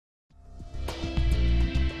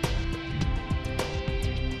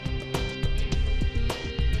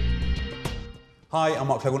Hi, I'm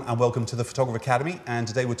Mark Clegg and welcome to the Photographer Academy, and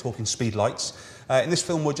today we're talking Speedlites. In this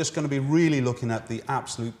film we're just going to be really looking at the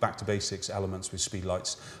absolute back to basics elements with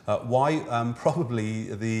Speedlites. Why?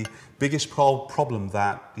 Probably the biggest problem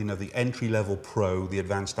that the entry-level pro, the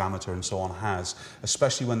advanced amateur and so on has,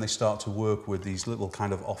 especially when they start to work with these little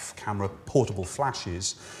kind of off-camera portable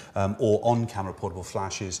flashes or on-camera portable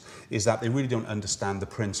flashes, is that they really don't understand the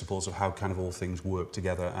principles of how kind of all things work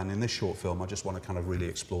together. And in this short film I just want to kind of really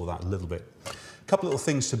explore that a little bit. A couple little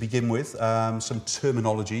things to begin with, some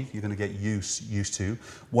terminology you're going to get used to.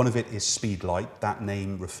 One of it is Speedlite. That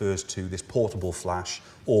name refers to this portable flash,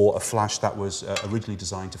 or a flash that was originally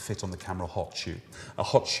designed to fit on the camera hot shoe. A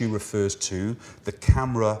hot shoe refers to the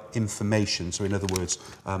camera information. So in other words,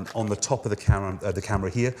 on the top of the camera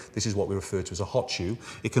here, this is what we refer to as a hot shoe.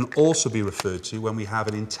 It can also be referred to when we have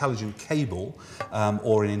an intelligent cable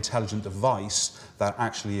or an intelligent device that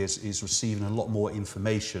actually is receiving a lot more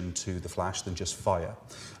information to the flash than just fire.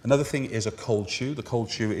 Another thing is a cold shoe. The cold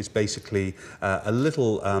shoe is basically a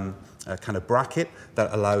little kind of bracket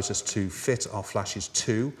that allows us to fit our flashes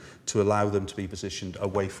to allow them to be positioned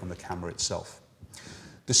away from the camera itself.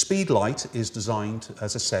 The Speedlite is designed,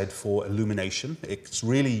 as I said, for illumination. It's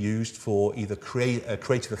really used for either create a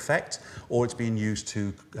creative effect, or it's being used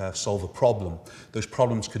to solve a problem. Those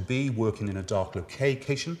problems could be working in a dark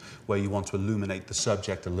location where you want to illuminate the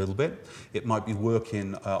subject a little bit. It might be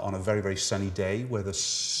working on a very, very sunny day where the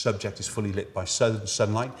subject is fully lit by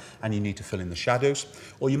sunlight and you need to fill in the shadows.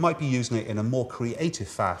 Or you might be using it in a more creative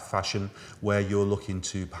fashion where you're looking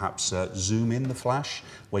to perhaps zoom in the flash,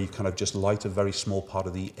 where you kind of just light a very small part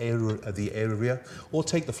of the area, or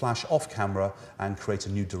take the flash off camera and create a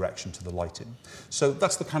new direction to the lighting. So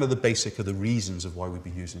that's the kind of the basic of the reasons of why we'd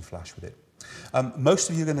be using flash with it. Most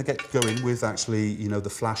of you are going to get going with actually, the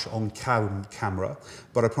flash on camera,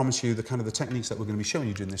 but I promise you the techniques that we're going to be showing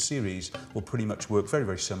you during this series will pretty much work very,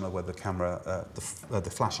 very similar whether the camera,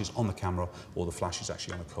 the flash is on the camera or the flash is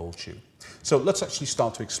actually on a cold shoe. So let's actually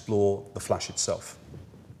start to explore the flash itself.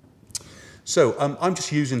 So I'm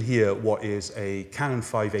just using here what is a Canon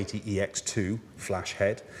 580EX2 flash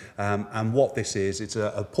head, and what this is, it's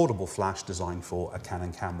a portable flash designed for a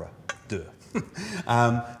Canon camera. Duh.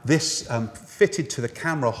 This fitted to the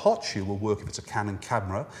camera hot shoe will work if it's a Canon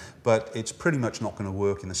camera, but it's pretty much not going to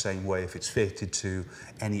work in the same way if it's fitted to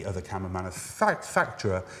any other camera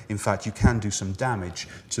manufacturer. In fact, you can do some damage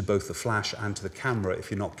to both the flash and to the camera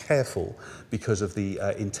if you're not careful, because of the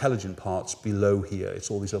intelligent parts below here.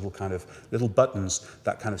 It's all these little buttons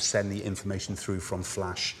that kind of send the information through from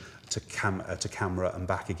flash to camera and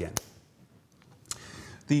back again.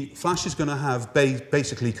 The flash is going to have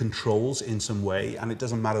basically controls in some way, and it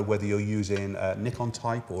doesn't matter whether you're using a Nikon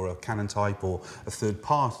type or a Canon type or a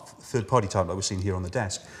third-party type like we're seeing here on the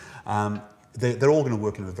desk. They're all going to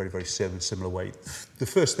work in a very, very similar way. The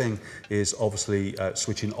first thing is obviously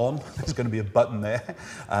switching on. There's going to be a button there.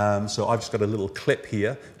 So I've just got a little clip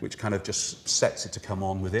here, which kind of just sets it to come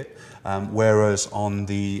on with it. Whereas on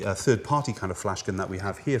the third-party kind of flash gun that we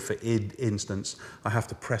have here, for instance, I have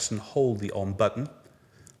to press and hold the on button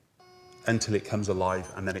until it comes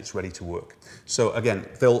alive, and then it's ready to work. So again,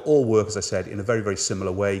 they'll all work, as I said, in a very, very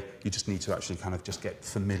similar way. You just need to actually kind of just get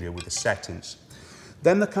familiar with the settings.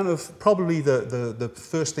 Then probably the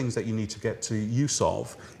first things that you need to get to use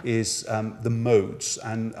of is the modes.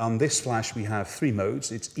 And on this flash we have 3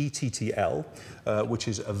 modes. It's ETTL, which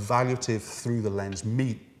is evaluative through the lens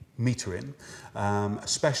metering,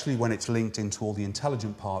 especially when it's linked into all the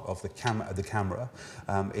intelligent part of the camera.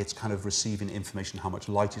 It's kind of receiving information how much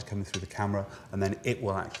light is coming through the camera, and then it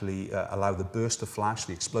will actually allow the burst of flash,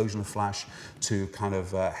 the explosion of flash, to kind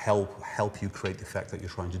of help you create the effect that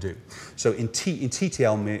you're trying to do. So in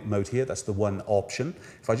TTL mode here, that's the one option.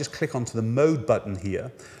 If I just click onto the mode button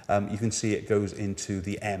here, you can see it goes into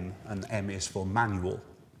the M, and M is for manual.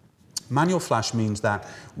 Manual flash means that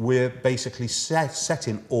we're basically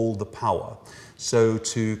setting all the power. So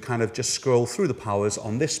to kind of just scroll through the powers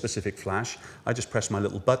on this specific flash, I just press my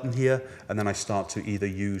little button here, and then I start to either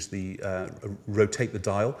use rotate the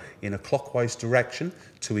dial in a clockwise direction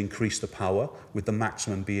to increase the power, with the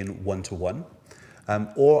maximum being 1:1.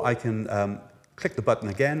 Or I can click the button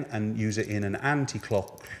again and use it in an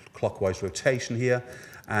anti-clockwise rotation here,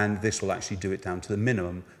 and this will actually do it down to the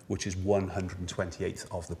minimum, which is 1/128th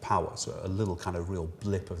of the power, so a little kind of real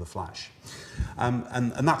blip of the flash.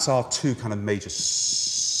 And that's our 2 kind of major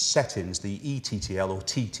settings. The ETTL or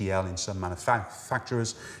TTL in some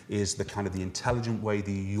manufacturers is the kind of the intelligent way,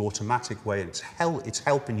 the automatic way. It's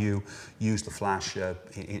helping you use the flash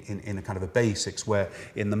in a kind of a basics, where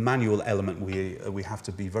in the manual element we have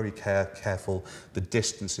to be very careful the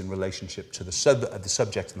distance in relationship to the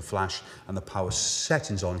subject and the flash and the power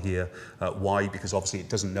settings on here. Why? Because obviously it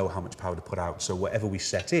doesn't know how much power to put out, so whatever we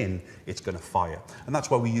set in, it's going to fire. And that's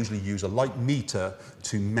why we usually use a light meter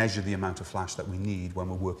to measure the amount of flash that we need when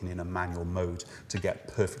we're working in a manual mode to get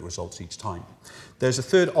perfect results each time. There's a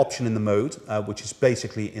third option in the mode, which is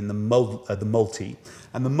basically in the multi.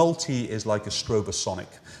 And the multi is like a strobosonic.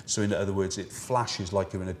 So in other words, it flashes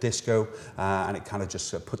like you're in a disco, and it kind of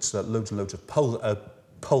just puts loads and loads of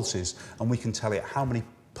pulses, and we can tell it how many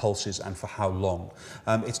pulses and for how long.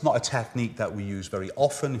 It's not a technique that we use very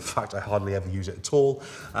often. In fact, I hardly ever use it at all,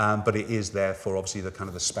 but it is there for obviously the kind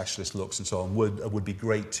of the specialist looks and so on. Would be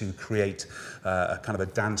great to create a kind of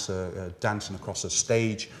a dancer dancing across a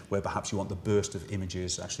stage where perhaps you want the burst of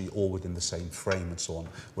images actually all within the same frame and so on,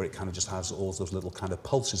 where it kind of just has all those little kind of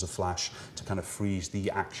pulses of flash to kind of freeze the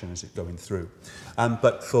action as it's going through.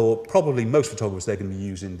 But for probably most photographers, they're going to be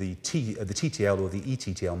using the TTL or the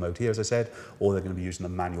ETTL mode here, as I said, or they're going to be using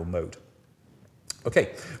the manual mode.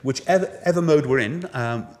 Okay, whichever mode we're in,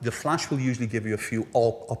 the flash will usually give you a few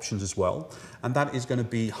options as well, and that is going to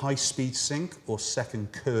be high-speed sync or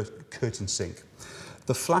second curtain sync.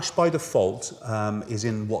 The flash by default is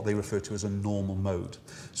in what they refer to as a normal mode.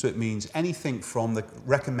 So it means anything from the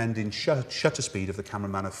recommending shutter speed of the camera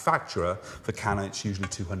manufacturer. For Canon, it's usually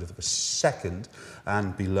 200th of a second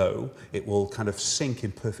and below. It will kind of sync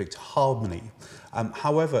in perfect harmony.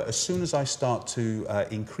 However, as soon as I start to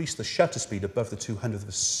increase the shutter speed above the 200th of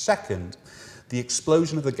a second, the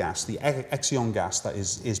explosion of the gas, the Exxon gas that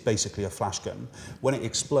is basically a flash gun, when it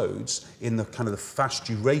explodes in the kind of the fast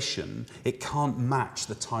duration, it can't match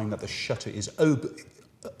the time that the shutter is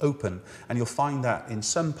open, and you'll find that in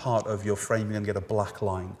some part of your frame you're going to get a black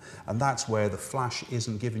line, and that's where the flash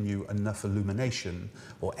isn't giving you enough illumination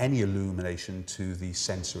or any illumination to the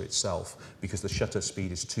sensor itself, because the shutter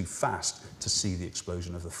speed is too fast to see the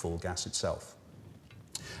explosion of the full gas itself.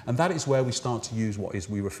 And that is where we start to use what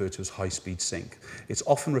we refer to as high-speed sync. It's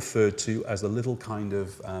often referred to as a little kind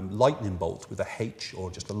of lightning bolt with a H, or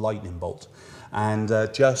just a lightning bolt. And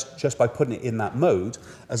just by putting it in that mode,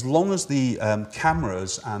 as long as the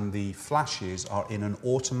cameras and the flashes are in an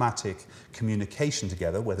automatic communication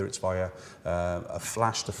together, whether it's via a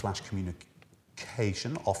flash-to-flash communication,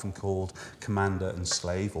 often called commander and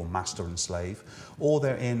slave or master and slave, or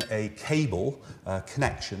they're in a cable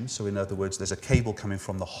connection. So in other words, there's a cable coming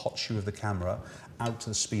from the hot shoe of the camera out to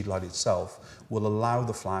the Speedlite itself, will allow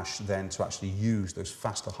the flash then to actually use those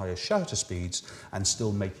faster, higher shutter speeds and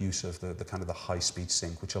still make use of the kind of the high-speed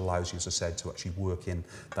sync, which allows you, as I said, to actually work in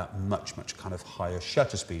that much kind of higher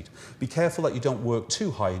shutter speed. Be careful that you don't work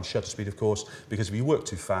too high in shutter speed, of course, because if you work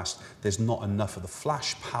too fast, there's not enough of the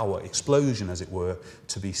flash power explosion, as it were,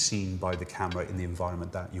 to be seen by the camera in the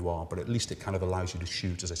environment that you are. But at least it kind of allows you to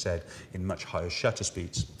shoot, as I said, in much higher shutter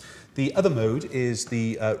speeds. The other mode is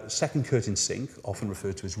the second curtain sync, often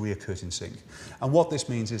referred to as rear curtain sync. And what this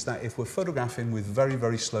means is that if we're photographing with very,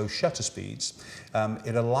 very slow shutter speeds,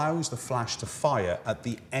 it allows the flash to fire at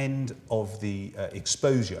the end of the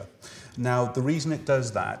exposure. Now, the reason it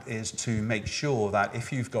does that is to make sure that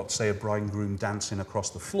if you've got, say, a bride and groom dancing across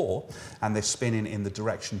the floor and they're spinning in the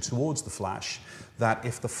direction towards the flash, that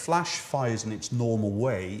if the flash fires in its normal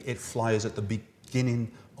way, it fires at the beginning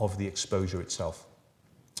of the exposure itself.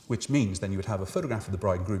 Which means then you would have a photograph of the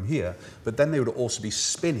bride and groom here, but then they would also be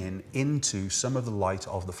spinning into some of the light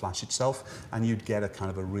of the flash itself, and you'd get a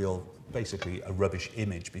kind of a real, basically a rubbish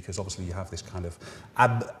image, because obviously you have this kind of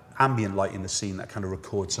ambient light in the scene that kind of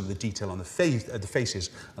records some of the detail on the faces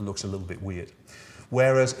and looks a little bit weird.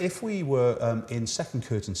 Whereas if we were in second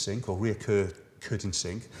curtain sync or rear curtain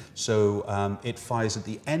sync, so it fires at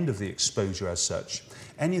the end of the exposure as such,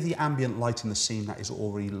 any of the ambient light in the scene that is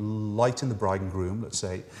already lighting the bride and groom, let's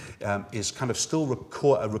say, is kind of still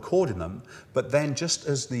recording them, but then just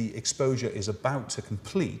as the exposure is about to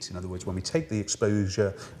complete, in other words, when we take the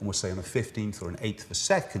exposure and we'll say on a 15th or an 8th of a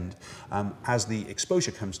second, as the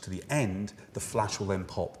exposure comes to the end, the flash will then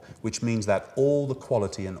pop, which means that all the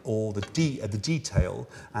quality and all the detail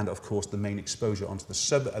and of course the main exposure onto the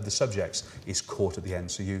subjects is caught at the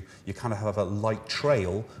end. So you kind of have a light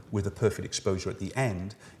trail with a perfect exposure at the end,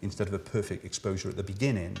 instead of a perfect exposure at the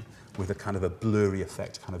beginning with a kind of a blurry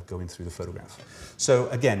effect kind of going through the photograph. So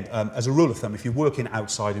again, as a rule of thumb, if you're working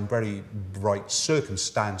outside in very bright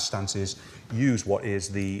circumstances, use what is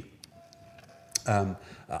the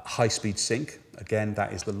high-speed sync, Again,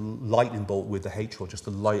 that is the lightning bolt with the H, or just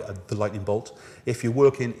the lightning bolt. If you're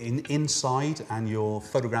working inside and you're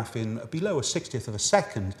photographing below a 60th of a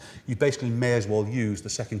second, you basically may as well use the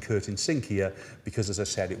second curtain sync here, because as I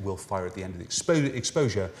said, it will fire at the end of the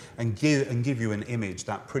exposure and give you an image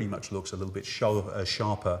that pretty much looks a little bit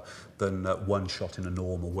sharper than one shot in a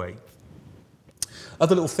normal way.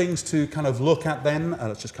 Other little things to kind of look at then,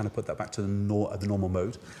 let's just kind of put that back to the normal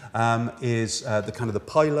mode, is the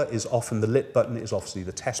pilot is often the lit button, is obviously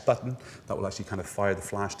the test button. That will actually kind of fire the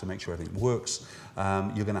flash to make sure everything works.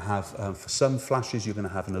 You're going to have, for some flashes, you're going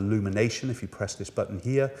to have an illumination. If you press this button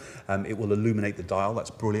here, it will illuminate the dial.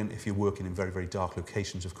 That's brilliant if you're working in very, very dark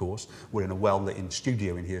locations, of course. We're in a well-lit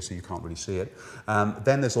studio in here, so you can't really see it.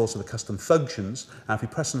 Then there's also the custom functions. And if you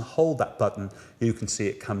press and hold that button, you can see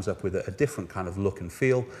it comes up with a different kind of look and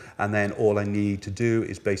feel. And then all I need to do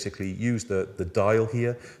is basically use the dial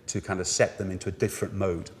here to kind of set them into a different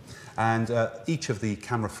mode. And each of the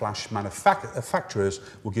camera flash manufacturers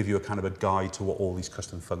will give you a kind of a guide to what all these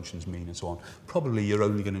custom functions mean and so on. Probably you're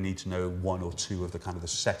only going to need to know one or two of the kind of the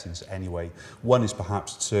settings anyway. One is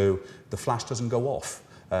perhaps so the flash doesn't go off.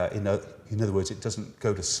 In other words, it doesn't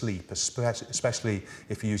go to sleep, especially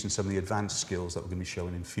if you're using some of the advanced skills that we're going to be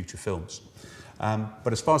showing in future films.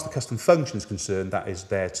 But as far as the custom function is concerned, that is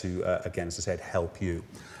there to, again, as I said, help you.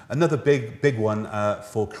 Another big one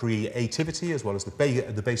for creativity, as well as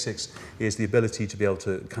the basics, is the ability to be able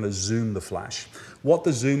to kind of zoom the flash. What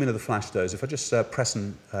the zoom in of the flash does, if I just press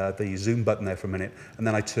the zoom button there for a minute, and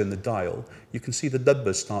then I turn the dial, you can see the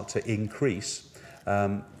numbers start to increase.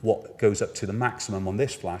 What goes up to the maximum on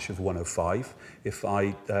this flash of 105. If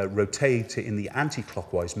I rotate it in the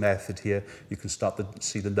anti-clockwise method here, you can start to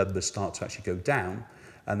see the numbers start to actually go down,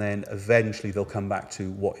 and then eventually they'll come back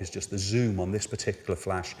to what is just the zoom on this particular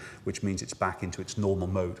flash, which means it's back into its normal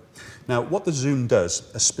mode. Now, what the zoom does,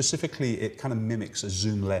 specifically, it kind of mimics a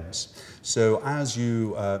zoom lens. So as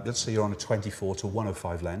you, let's say you're on a 24 to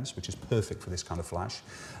 105 lens, which is perfect for this kind of flash,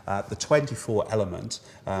 the 24 element,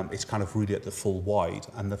 it's kind of really at the full wide,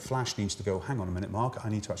 and the flash needs to go, hang on a minute, Mark, I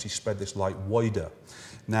need to actually spread this light wider.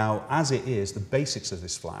 Now, as it is, the basics of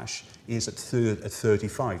this flash is at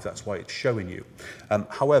 35, that's why it's showing you.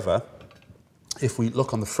 However, if we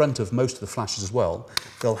look on the front of most of the flashes as well,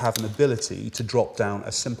 they'll have an ability to drop down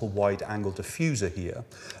a simple wide angle diffuser here,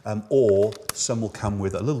 or some will come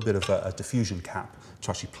with a little bit of a diffusion cap to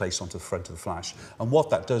actually place onto the front of the flash. And what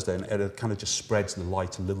that does then, it kind of just spreads the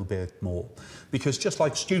light a little bit more. Because just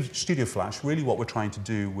like studio flash, really what we're trying to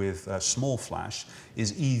do with small flash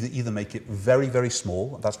is either make it very, very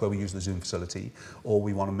small, that's where we use the zoom facility, or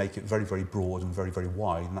we want to make it very, very broad and very, very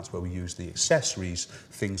wide, and that's where we use the accessories,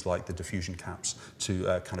 things like the diffusion caps, to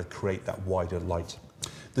kind of create that wider light.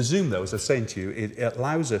 The zoom, though, as I was saying to you, it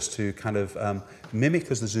allows us to kind of mimic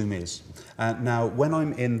as the zoom is. Now, when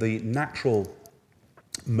I'm in the natural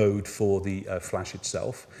mode for the flash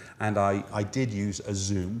itself, and I did use a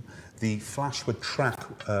zoom, the flash would track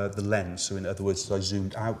the lens. So in other words, as I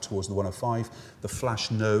zoomed out towards the 105, the flash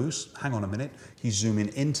knows, hang on a minute, he's zooming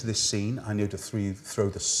into this scene. I need to throw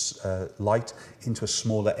the light into a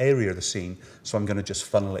smaller area of the scene, so I'm going to just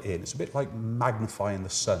funnel it in. It's a bit like magnifying the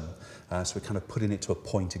sun. So we're kind of putting it to a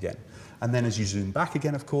point again. And then as you zoom back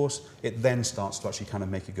again, of course, it then starts to actually kind of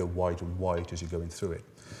make it go wide and wide as you're going through it.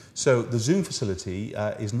 So the zoom facility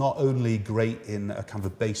is not only great in a kind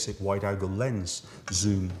of a basic wide-angle lens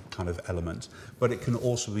zoom kind of element, but it can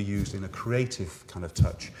also be used in a creative kind of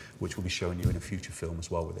touch, which we'll be showing you in a future film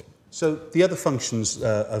as well with it. So the other functions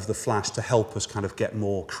of the flash to help us kind of get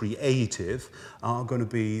more creative are going to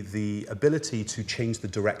be the ability to change the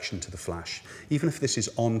direction to the flash. Even if this is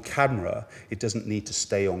on camera, it doesn't need to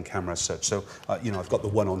stay on camera as such. So, you know, I've got the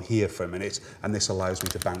one on here for a minute, and this allows me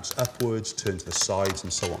to bounce upwards, turn to the sides,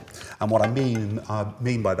 and so on. And what I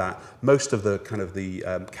mean by that, most of the kind of the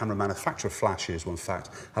camera manufacturer flashes will in fact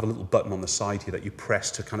have a little button on the side here that you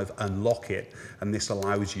press to kind of unlock it, and this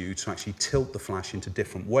allows you to actually tilt the flash into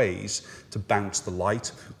different ways to bounce the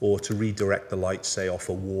light, or to redirect the light, say, off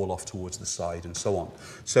a wall off towards the side, and so on.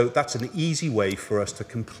 So that's an easy way for us to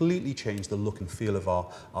completely change the look and feel of our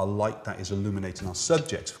light that is illuminating our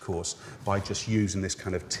subject, of course, by just using this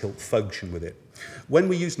kind of tilt function with it. When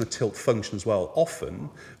we're using the tilt function as well,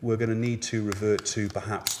 often we're going to need to revert to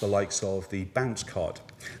perhaps the likes of the bounce card.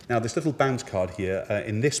 Now, this little bounce card here,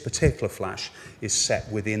 in this particular flash, is set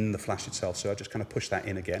within the flash itself, so I just kind of push that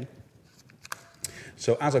in again.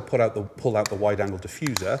 So as I pull out the wide-angle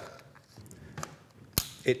diffuser,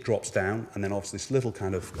 it drops down, and then obviously this little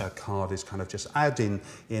kind of card is kind of just adding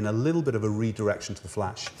in a little bit of a redirection to the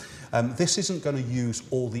flash. This isn't going to use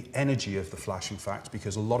all the energy of the flash, in fact,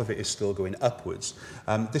 because a lot of it is still going upwards.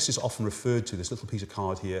 This is often referred to, this little piece of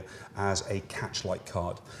card here, as a catch light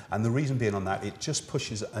card. And the reason being on that, it just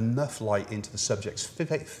pushes enough light into the subject's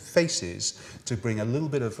faces to bring a little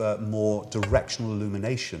bit of more directional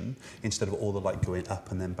illumination instead of all the light going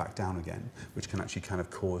up and then back down again, which can actually kind of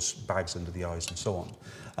cause bags under the eyes and so on.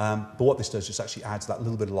 But what this does is actually adds that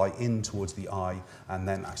little bit of light in towards the eye, and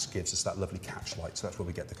then actually gives us that lovely catch light. So that's where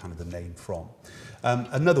we get the kind of the name from.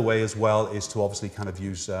 Another way as well is to obviously kind of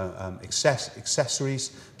use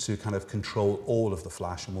accessories to kind of control all of the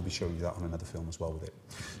flash, and we'll be showing you that on another film as well with it.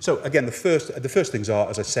 So again, the first things are,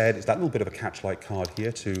 as I said, is that little bit of a catch light card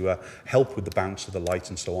here to help with the bounce of the light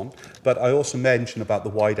and so on. But I also mentioned about the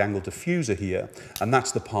wide angle diffuser here, and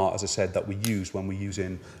that's the part, as I said, that we use when we're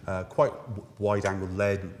using quite wide angle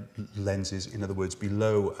lenses, in other words,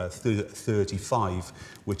 below 35,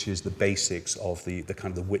 which is the basics of the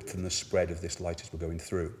kind of the width and the spread of this light as we're going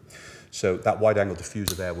through. So that wide angle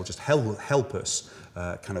diffuser there will just help us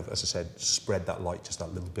kind of, as I said, spread that light just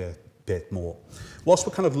that little bit more. Whilst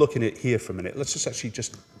we're kind of looking at it here for a minute, let's just actually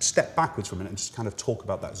just step backwards for a minute and just kind of talk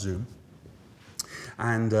about that zoom.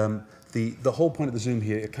 And the whole point of the zoom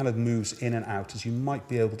here, it kind of moves in and out, as you might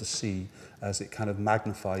be able to see as it kind of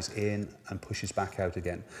magnifies in and pushes back out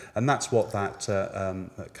again. And that's what that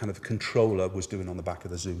kind of controller was doing on the back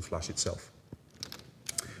of the zoom flash itself.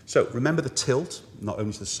 So remember the tilt, not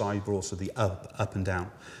only to the side, but also the up and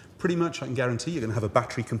down. Pretty much, I can guarantee you're going to have a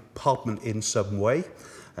battery compartment in some way.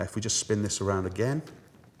 If we just spin this around again,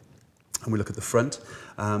 and we look at the front,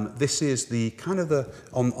 this is the kind of the,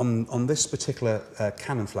 on this particular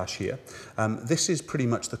Canon flash here, this is pretty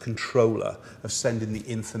much the controller of sending the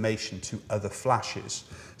information to other flashes.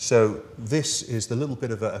 So this is the little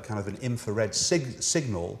bit of a kind of an infrared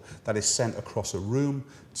signal that is sent across a room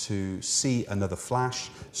to see another flash.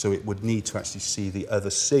 So it would need to actually see the other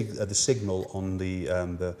signal on the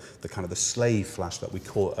kind of the slave flash that we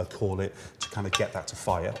call it, to kind of get that to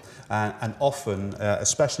fire. And often,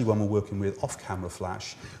 especially when we're working with off-camera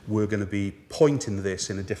flash, we're going to be pointing this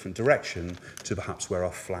in a different direction to perhaps where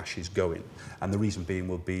our flash is going. And the reason being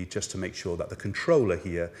will be just to make sure that the controller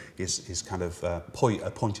here is kind of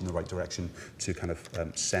pointing in the right direction to kind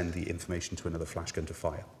of send the information to another flash gun to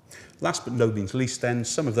fire. Last but no means least then,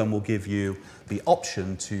 some of them will give you the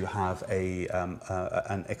option to have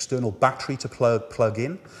an external battery to plug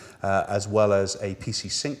in, as well as a PC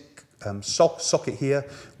sync socket here,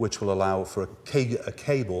 which will allow for a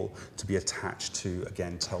cable to be attached to,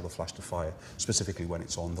 again, tell the flash to fire, specifically when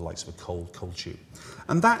it's on the likes of a cold tube.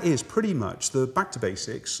 And that is pretty much the back to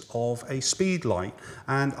basics of a Speedlite.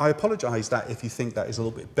 And I apologize that if you think that is a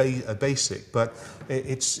little bit basic, but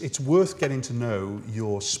it's worth getting to know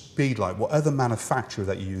your Speedlite, what other manufacturer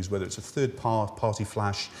that you use, whether it's a third-party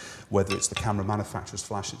flash, whether it's the camera manufacturer's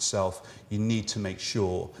flash itself. You need to make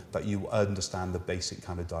sure that you understand the basic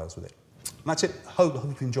kind of dials with it. And that's it. Hope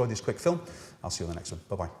you enjoyed this quick film. I'll see you on the next one.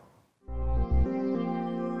 Bye-bye.